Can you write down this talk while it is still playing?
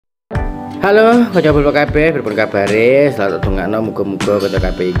Halo, kanca bulpa kabeh, pripun kabare? Selamat dongakno muga-muga kanca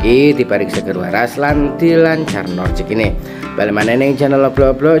kabeh iki diparing seger waras lan dilancarno rezekine. Bali maneh ning channel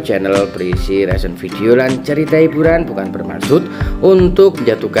Oblo-Oblo, channel berisi reaction video lan cerita hiburan, bukan bermaksud untuk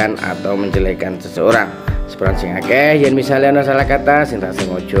menjatuhkan atau menjelekkan seseorang. Seperti sing akeh yen misalnya ana salah kata sing tak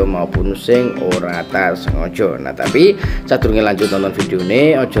sengaja maupun sing ora tak sengaja. Nah, tapi sadurunge lanjut nonton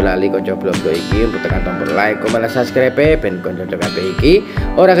videone, aja lali kanca Oblo-Oblo iki untuk tekan tombol like, komen, lan subscribe ben kanca kabeh iki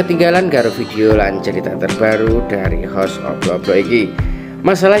ora ketinggalan karo video lan cerita terbaru dari host Oblo-Oblo iki.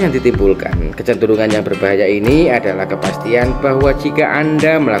 Masalah yang ditimbulkan kecenderungan yang berbahaya ini adalah kepastian bahwa jika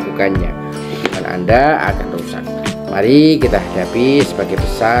Anda melakukannya, hubungan Anda akan rusak. Mari kita hadapi sebagai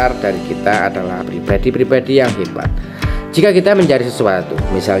besar dari kita adalah pribadi-pribadi yang hebat. Jika kita mencari sesuatu,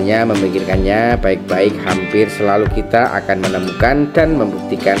 misalnya memikirkannya baik-baik, hampir selalu kita akan menemukan dan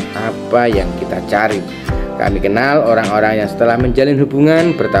membuktikan apa yang kita cari. Kami kenal orang-orang yang setelah menjalin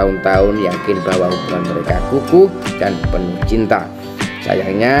hubungan bertahun-tahun yakin bahwa hubungan mereka kukuh dan penuh cinta.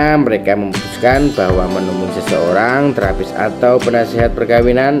 Sayangnya mereka memutuskan bahwa menemui seseorang terapis atau penasihat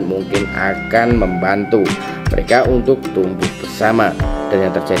perkawinan mungkin akan membantu mereka untuk tumbuh bersama. Dan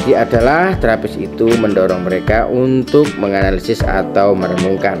yang terjadi adalah terapis itu mendorong mereka untuk menganalisis atau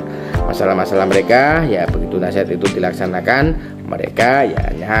merenungkan masalah-masalah mereka. Ya begitu nasihat itu dilaksanakan, mereka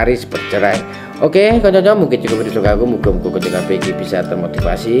ya nyaris bercerai. Oke, kanca-kanca, mungkin cukup video aku. Muga-muga kanca kabeh iki bisa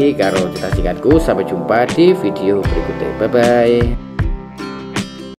termotivasi karo cita-citaku. Sampai jumpa di video berikutnya. Bye bye.